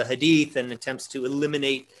and the Hadith, and attempts to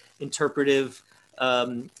eliminate interpretive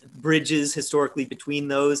bridges historically between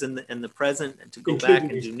those and the present, and to go back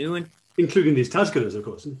and do new. Including these Tazkiras, of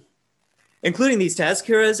course. Including these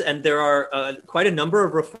Tazkiras, and there are quite a number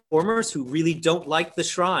of reformers who really don't like the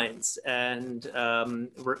shrines and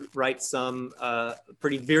write some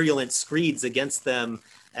pretty virulent screeds against them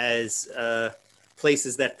as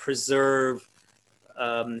places that preserve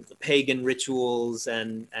pagan rituals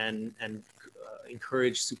and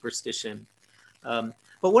encourage superstition.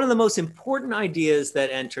 But one of the most important ideas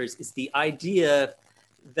that enters is the idea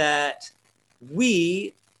that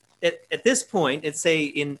we, at this point, let's say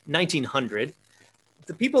in 1900,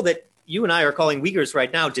 the people that you and I are calling Uyghurs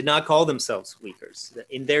right now did not call themselves Uyghurs.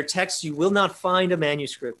 In their texts, you will not find a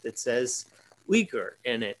manuscript that says Uyghur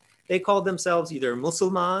in it. They called themselves either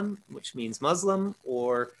Musulman, which means Muslim,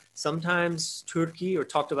 or sometimes Turki, or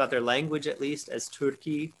talked about their language at least as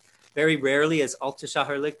Turki. Very rarely as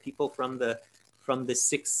Altashahirlik, people from the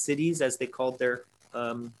 6 cities, as they called their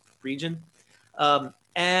region.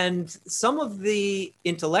 And some of the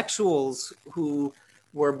intellectuals who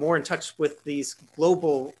were more in touch with these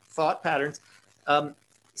global thought patterns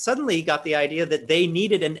suddenly got the idea that they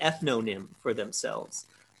needed an ethnonym for themselves.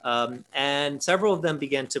 And several of them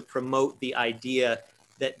began to promote the idea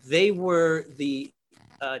that they were the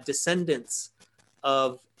descendants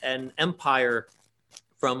of an empire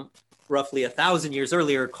from roughly 1,000 years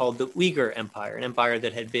earlier called the Uyghur Empire, an empire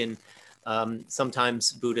that had been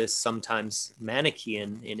sometimes Buddhist, sometimes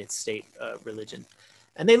Manichaean in its state religion.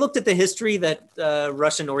 And they looked at the history that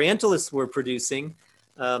Russian Orientalists were producing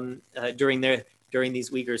during these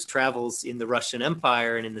Uyghurs' travels in the Russian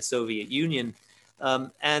Empire and in the Soviet Union.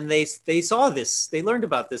 And they saw this, they learned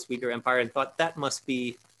about this Uyghur Empire and thought that must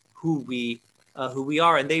be who we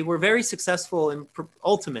are. And they were very successful in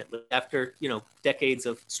ultimately, after decades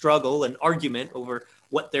of struggle and argument over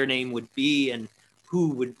what their name would be and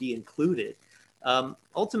who would be included.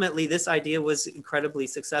 Ultimately, this idea was incredibly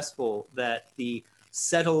successful, that the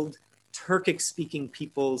settled Turkic-speaking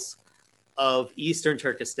peoples of Eastern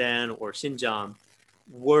Turkestan or Xinjiang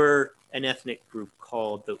were an ethnic group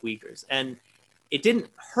called the Uyghurs. And it didn't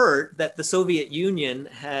hurt that the Soviet Union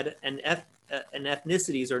had an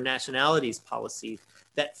ethnicities or nationalities policy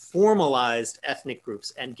that formalized ethnic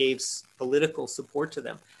groups and gave political support to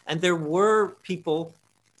them. And there were people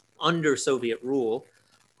under Soviet rule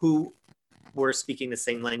who were speaking the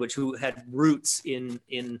same language, who had roots in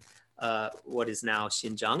what is now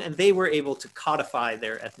Xinjiang, and they were able to codify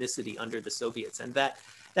their ethnicity under the Soviets. And that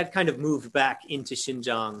kind of moved back into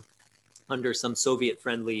Xinjiang under some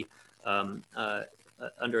Soviet-friendly,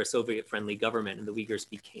 under a Soviet-friendly government, and the Uyghurs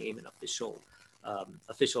became an official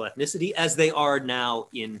ethnicity, as they are now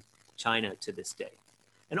in China to this day.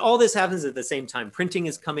 And all this happens at the same time. Printing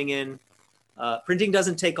is coming in. Printing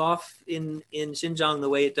doesn't take off in Xinjiang the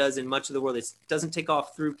way it does in much of the world. It doesn't take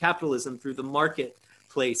off through capitalism, through the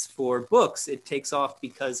marketplace for books. It takes off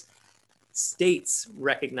because states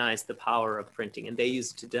recognize the power of printing, and they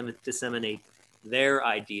use it to disseminate their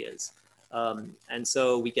ideas. And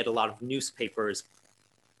so we get a lot of newspapers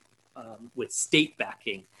with state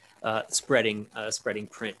backing, spreading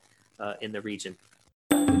print in the region.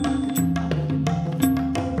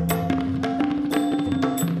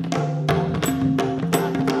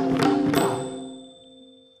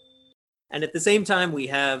 And at the same time, we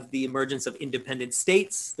have the emergence of independent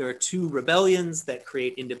states. There are two rebellions that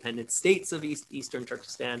create independent states of Eastern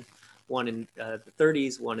Turkestan, one in the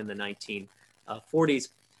 30s, one in the 1940s.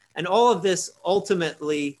 And all of this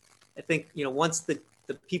ultimately, I think, once the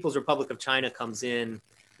People's Republic of China comes in,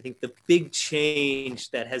 I think the big change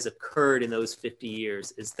that has occurred in those 50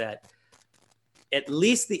 years is that at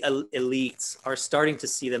least the elites are starting to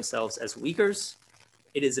see themselves as Uyghurs.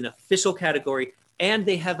 It is an official category, and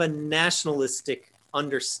they have a nationalistic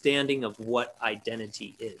understanding of what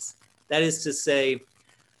identity is. That is to say,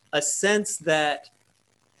 a sense that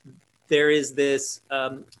there is this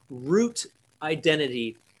root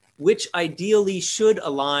identity, which ideally should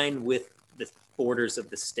align with the borders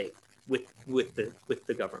of the state, with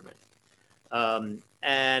the government.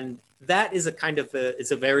 And that is a kind of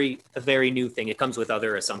it's a very new thing. It comes with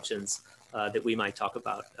other assumptions that we might talk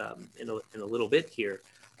about in a little bit here.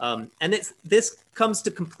 And this comes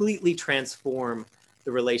to completely transform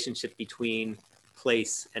the relationship between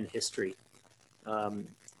place and history.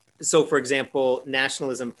 So, for example,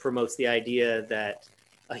 nationalism promotes the idea that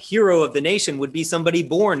a hero of the nation would be somebody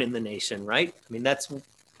born in the nation, right? I mean, that's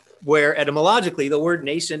where etymologically the word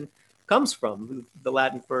nation comes from, the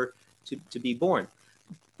Latin for to be born.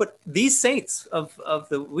 But these saints of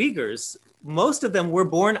the Uyghurs, most of them were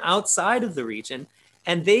born outside of the region,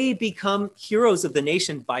 and they become heroes of the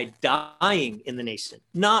nation by dying in the nation,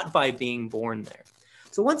 not by being born there.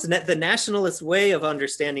 So once the nationalist way of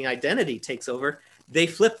understanding identity takes over, they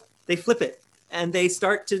flip it, and they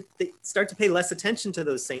start to pay less attention to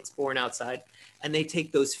those saints born outside, and they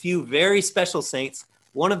take those few very special saints.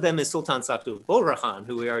 One of them is Sultan Saktu Bolrahan,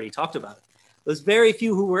 who we already talked about. Those very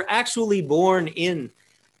few who were actually born in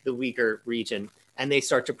the Uyghur region, and they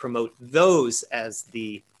start to promote those as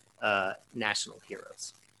the national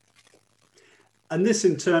heroes. And this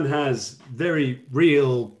in turn has very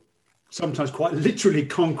real, sometimes quite literally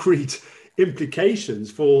concrete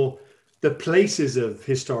implications for the places of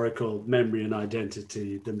historical memory and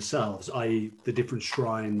identity themselves, i.e. the different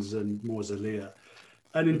shrines and mausolea.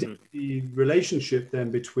 And indeed, the relationship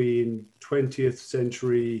then between 20th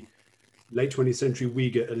century, late 20th century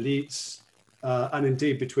Uyghur elites, and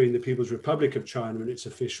indeed between the People's Republic of China and its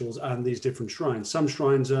officials and these different shrines. Some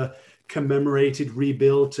shrines are commemorated,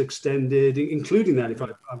 rebuilt, extended, including that, if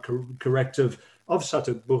I'm correct, of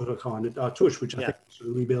Saktu Bolrahan at Artush, which I think was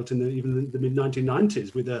rebuilt in even the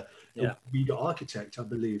mid-1990s with a Uyghur architect, I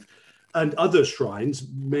believe. And other shrines,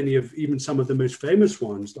 even some of the most famous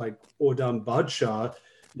ones, like Ordam Badshah,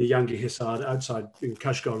 the Yangi Hisar outside in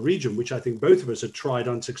Kashgar region, which I think both of us have tried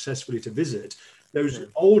unsuccessfully to visit. Those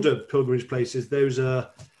older pilgrimage places, those are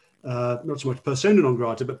not so much persona non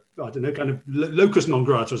grata, but I don't know, kind of locus non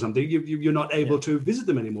grata or something. You're not able to visit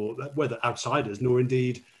them anymore, whether outsiders nor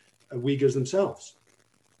indeed Uyghurs themselves.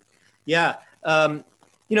 Yeah. One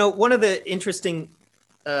of the interesting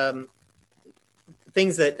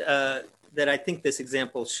things that I think this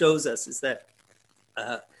example shows us is that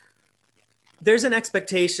there's an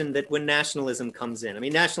expectation that when nationalism comes in, I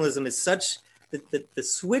mean, nationalism is such the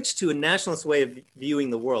switch to a nationalist way of viewing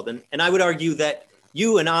the world. And I would argue that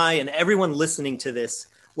you and I and everyone listening to this,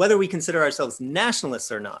 whether we consider ourselves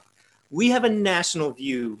nationalists or not, we have a national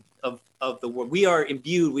view of the world. We are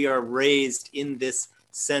imbued, we are raised in this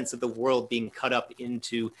sense of the world being cut up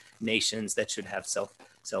into nations that should have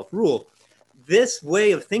self-rule. This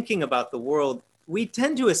way of thinking about the world, we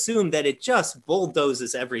tend to assume that it just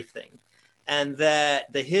bulldozes everything, and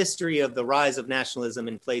that the history of the rise of nationalism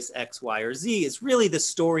in place X, Y, or Z is really the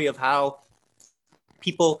story of how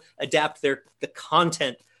people adapt the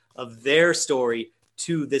content of their story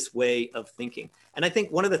to this way of thinking. And I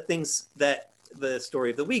think one of the things that the story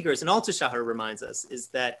of the Uyghurs and Altışehir reminds us is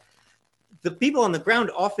that the people on the ground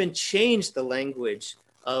often change the language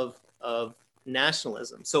of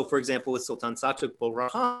nationalism. So, for example, with Sultan Selçuk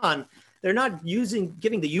Burhan, they're not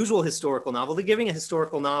giving the usual historical novel. They're giving a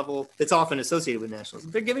historical novel that's often associated with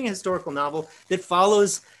nationalism. They're giving a historical novel that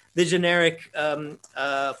follows the generic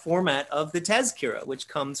format of the Tezkira, which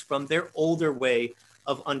comes from their older way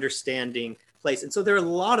of understanding place. And so there are a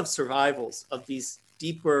lot of survivals of these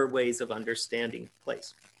deeper ways of understanding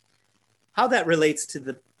place. How that relates to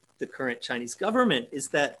the current Chinese government is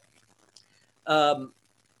that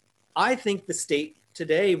I think the state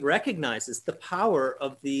today recognizes the power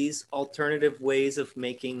of these alternative ways of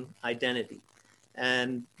making identity.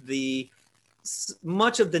 And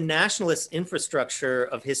much of the nationalist infrastructure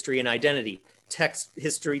of history and identity,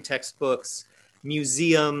 history textbooks,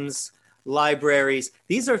 museums, libraries,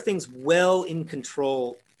 these are things well in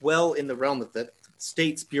control, well in the realm of the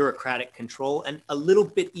state's bureaucratic control, and a little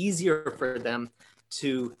bit easier for them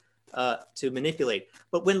to manipulate.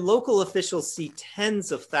 But when local officials see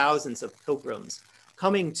tens of thousands of pilgrims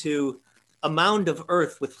coming to a mound of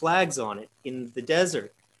earth with flags on it in the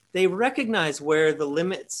desert, they recognize where the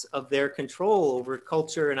limits of their control over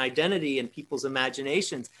culture and identity and people's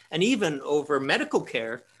imaginations, and even over medical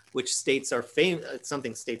care, which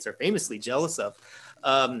something states are famously jealous of,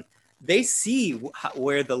 they see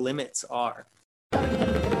where the limits are.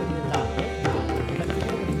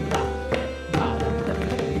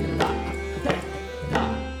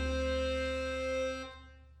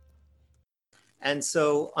 And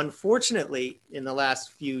so, unfortunately, in the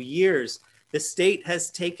last few years, the state has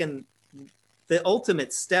taken the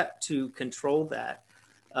ultimate step to control that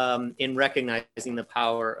in recognizing the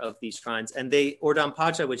power of these shrines. And Ordam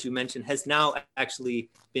Pacha, which you mentioned, has now actually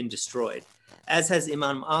been destroyed, as has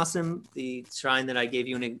Imam Asim, the shrine that I gave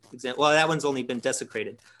you an example. Well, that one's only been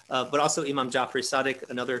desecrated, but also Imam Jafri Sadiq,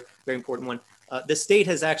 another very important one. The state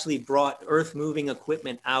has actually brought earth-moving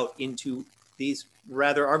equipment out into these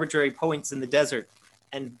rather arbitrary points in the desert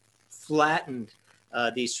and flattened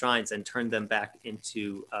these shrines and turned them back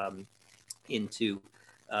into empty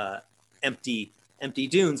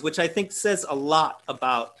dunes, which I think says a lot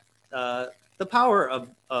about the power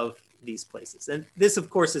of these places. And this,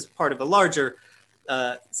 of course, is part of a larger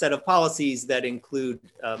set of policies that include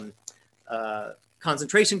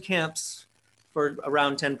concentration camps for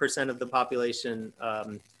around 10% of the population,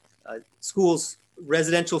 schools,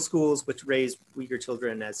 residential schools, which raise Uyghur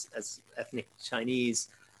children as ethnic Chinese,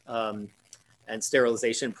 and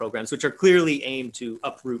sterilization programs, which are clearly aimed to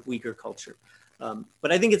uproot Uyghur culture.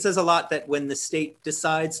 But I think it says a lot that when the state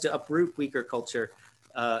decides to uproot Uyghur culture,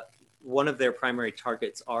 one of their primary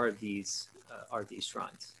targets are these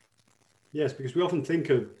shrines. Yes, because we often think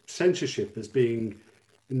of censorship as being,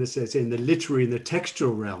 in the literary and the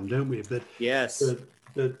textual realm, don't we? But yes,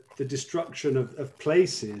 the destruction of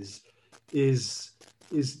places is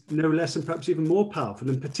no less and perhaps even more powerful,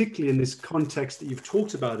 and particularly in this context that you've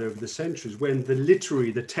talked about over the centuries, when the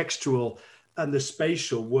literary, the textual, and the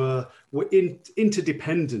spatial were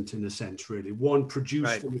interdependent in a sense, really. One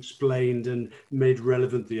produced and explained and made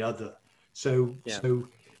relevant the other. So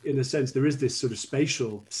in a sense, there is this sort of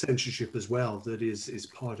spatial censorship as well that is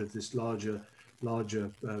part of this larger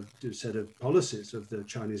set of policies of the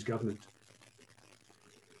Chinese government.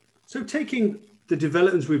 So taking the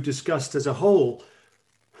developments we've discussed as a whole,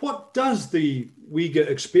 what does the Uyghur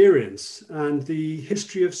experience and the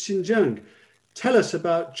history of Xinjiang tell us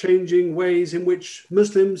about changing ways in which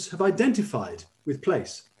Muslims have identified with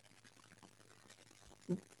place?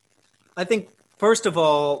 I think, first of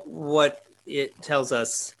all, what it tells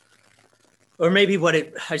us, or maybe what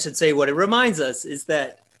it reminds us, is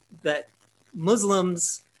that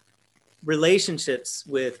Muslims' relationships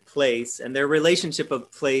with place and their relationship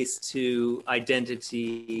of place to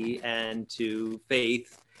identity and to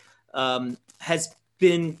faith has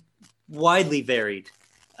been widely varied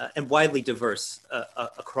and widely diverse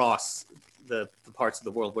across the parts of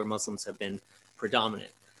the world where Muslims have been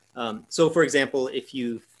predominant. So, for example, if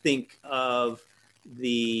you think of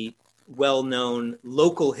the well-known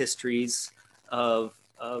local histories of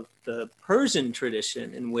the Persian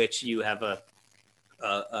tradition, in which you have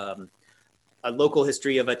a local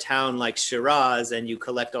history of a town like Shiraz and you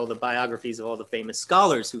collect all the biographies of all the famous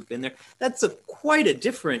scholars who've been there, that's quite a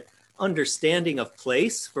different understanding of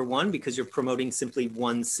place, for one, because you're promoting simply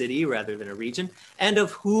one city rather than a region, and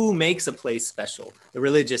of who makes a place special, the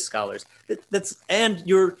religious scholars. And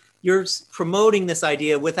you're promoting this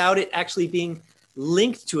idea without it actually being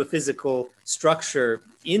linked to a physical structure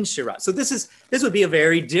in Shiraz. So this would be a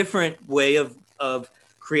very different way of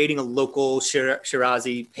creating a local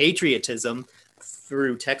Shirazi patriotism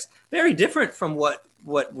through text, very different from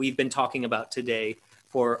what we've been talking about today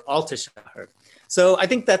for Altashahr. So I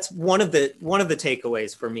think that's one of the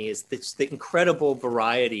takeaways for me is the incredible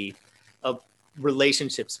variety of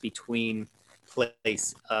relationships between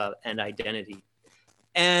place and identity.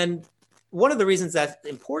 And one of the reasons that's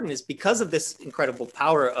important is because of this incredible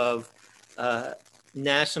power of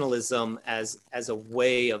nationalism as a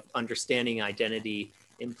way of understanding identity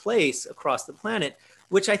in place across the planet,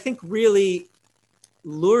 which I think really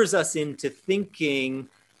lures us into thinking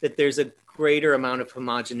that there's a greater amount of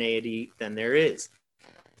homogeneity than there is.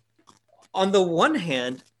 On the one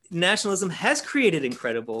hand, nationalism has created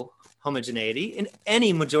incredible homogeneity. In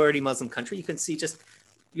any majority Muslim country, you can see just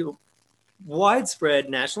widespread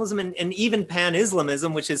nationalism and even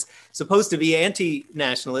pan-Islamism, which is supposed to be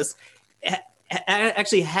anti-nationalist,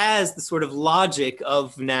 actually has the sort of logic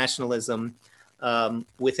of nationalism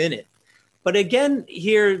within it. But again,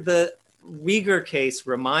 here the Uyghur case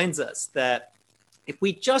reminds us that if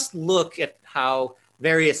we just look at how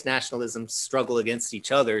various nationalisms struggle against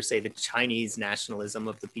each other, say the Chinese nationalism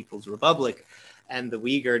of the People's Republic and the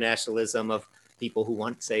Uyghur nationalism of people who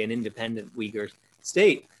want, say, an independent Uyghur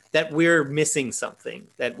state, that we're missing something,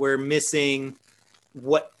 that we're missing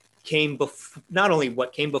what came before, not only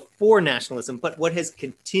what came before nationalism, but what has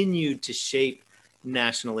continued to shape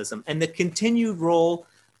nationalism and the continued role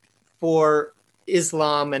for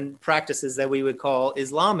Islam and practices that we would call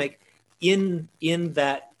Islamic in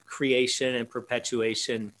that creation and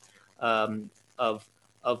perpetuation of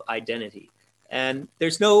identity. And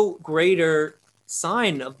there's no greater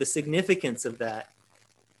sign of the significance of that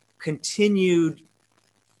continued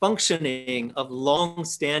functioning of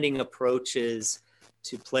long-standing approaches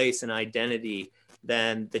to place and identity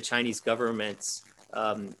than the Chinese government's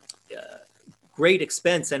great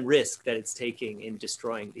expense and risk that it's taking in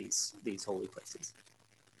destroying these holy places.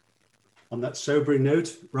 On that sobering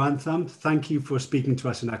note, Rantham, thank you for speaking to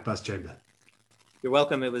us in Akbar's Chamber. You're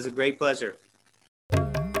welcome. It was a great pleasure.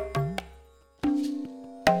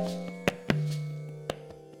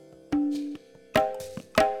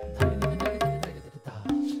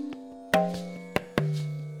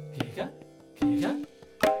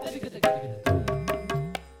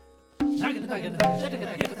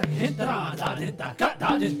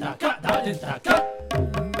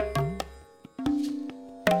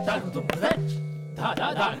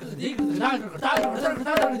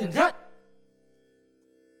 Da